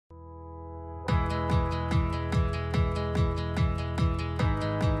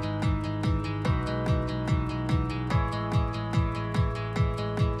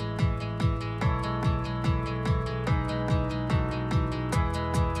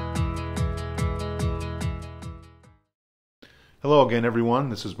Hello again, everyone.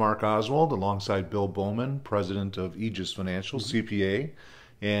 This is Mark Oswald alongside Bill Bowman, president of AEGIS Financial, CPA,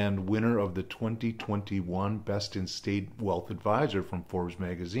 and winner of the 2021 Best in State Wealth Advisor from Forbes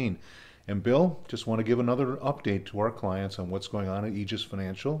magazine. And Bill, just want to give another update to our clients on what's going on at AEGIS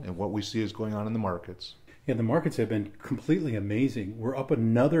Financial and what we see is going on in the markets. Yeah, the markets have been completely amazing. We're up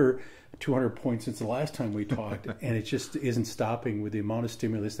another 200 points since the last time we talked, and it just isn't stopping with the amount of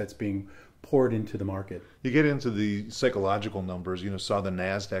stimulus that's being poured into the market. You get into the psychological numbers, saw the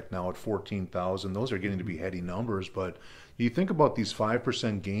NASDAQ now at 14,000. Those are getting to be heady numbers, but you think about these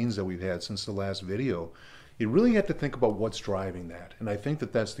 5% gains that we've had since the last video, you really have to think about what's driving that. And I think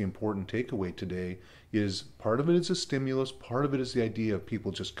that that's the important takeaway today is part of it is a stimulus, part of it is the idea of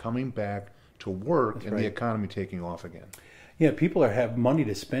people just coming back to work. That's and right. The economy taking off again. Yeah, people have money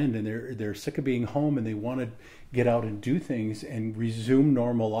to spend, and they're sick of being home, and they want to get out and do things and resume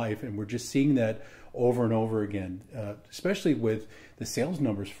normal life. And we're just seeing that over and over again, especially with the sales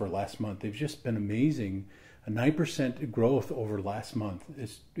numbers for last month. They've just been amazing. A 9% growth over last month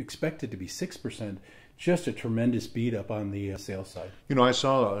is expected to be 6%. Just a tremendous beat up on the sales side. I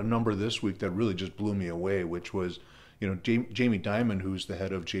saw a number this week that really just blew me away, which was Jamie Dimon, who's the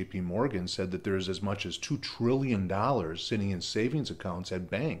head of JP Morgan, said that there's as much as $2 trillion sitting in savings accounts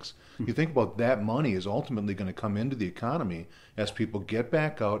at banks. You think about that money is ultimately going to come into the economy as people get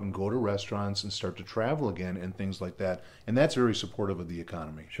back out and go to restaurants and start to travel again and things like that. And that's very supportive of the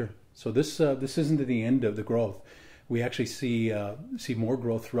economy. Sure. So this isn't the end of the growth. We actually see more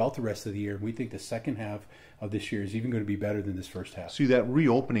growth throughout the rest of the year. We think the second half of this year is even going to be better than this first half. See, that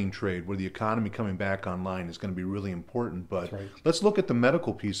reopening trade where the economy coming back online is going to be really important. But right. Let's look at the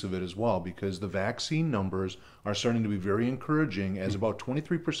medical piece of it as well, because the vaccine numbers are starting to be very encouraging as about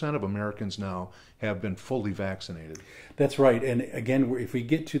 23% of Americans now have been fully vaccinated. That's right. And again, if we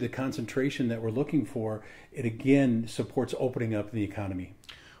get to the concentration that we're looking for, it again supports opening up the economy.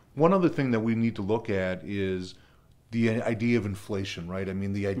 One other thing that we need to look at is the idea of inflation, right? I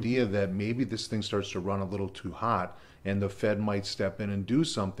mean, the idea that maybe this thing starts to run a little too hot and the Fed might step in and do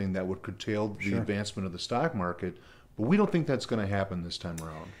something that would curtail the advancement of the stock market. But we don't think that's going to happen this time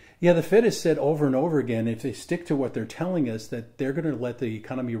around. Yeah, the Fed has said over and over again, if they stick to what they're telling us, that they're going to let the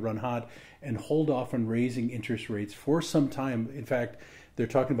economy run hot and hold off on raising interest rates for some time. In fact, they're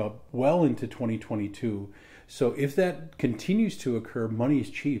talking about well into 2022. So if that continues to occur, money is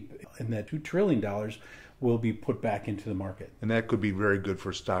cheap, and that $2 trillion will be put back into the market. And that could be very good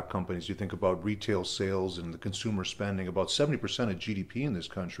for stock companies. You think about retail sales and the consumer spending. About 70% of GDP in this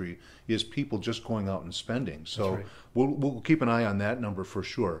country is people just going out and spending. So right. we'll keep an eye on that number for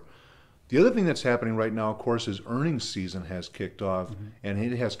sure. The other thing that's happening right now, of course, is earnings season has kicked off, and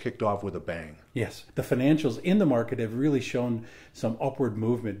it has kicked off with a bang. Yes, the financials in the market have really shown some upward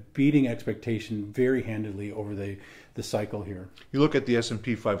movement, beating expectation very handily over the cycle here. You look at the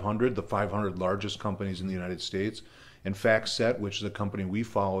S&P 500, the 500 largest companies in the United States, and FactSet, which is a company we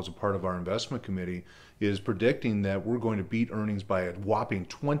follow as a part of our investment committee, is predicting that we're going to beat earnings by a whopping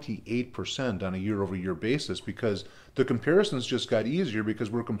 28% on a year-over-year basis, because the comparisons just got easier because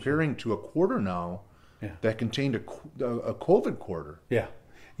we're comparing to a quarter now that contained a COVID quarter. Yeah.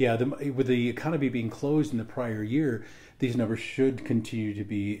 Yeah, with the economy being closed in the prior year, these numbers should continue to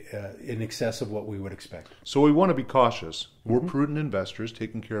be in excess of what we would expect. So we want to be cautious. We're prudent investors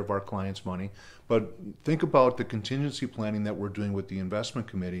taking care of our clients' money, but think about the contingency planning that we're doing with the investment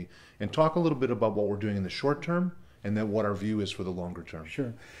committee and talk a little bit about what we're doing in the short term and then what our view is for the longer term.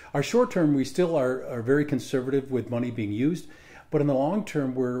 Sure. Our short term, we still are very conservative with money being used. But in the long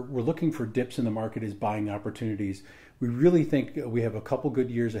term, we're looking for dips in the market as buying opportunities. We really think we have a couple good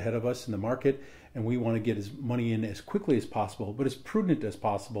years ahead of us in the market, and we want to get money in as quickly as possible, but as prudent as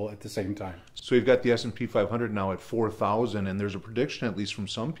possible at the same time. So you've got the S&P 500 now at 4,000, and there's a prediction, at least from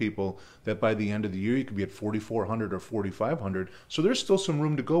some people, that by the end of the year you could be at 4,400 or 4,500. So there's still some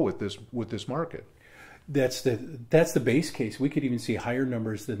room to go with this market. That's the base case. We could even see higher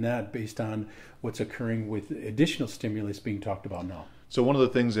numbers than that based on what's occurring with additional stimulus being talked about now. So one of the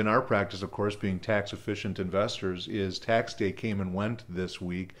things in our practice, of course, being tax efficient investors, is tax day came and went this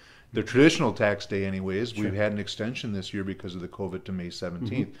week. The traditional tax day anyways, we've had an extension this year because of the COVID to May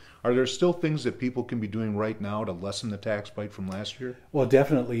 17th. Are there still things that people can be doing right now to lessen the tax bite from last year? Well,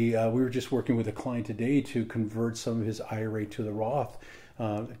 definitely. We were just working with a client today to convert some of his IRA to the Roth,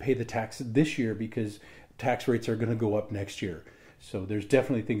 pay the tax this year because tax rates are going to go up next year. So there's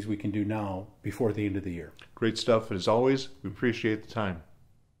definitely things we can do now before the end of the year. Great stuff. As always, we appreciate the time.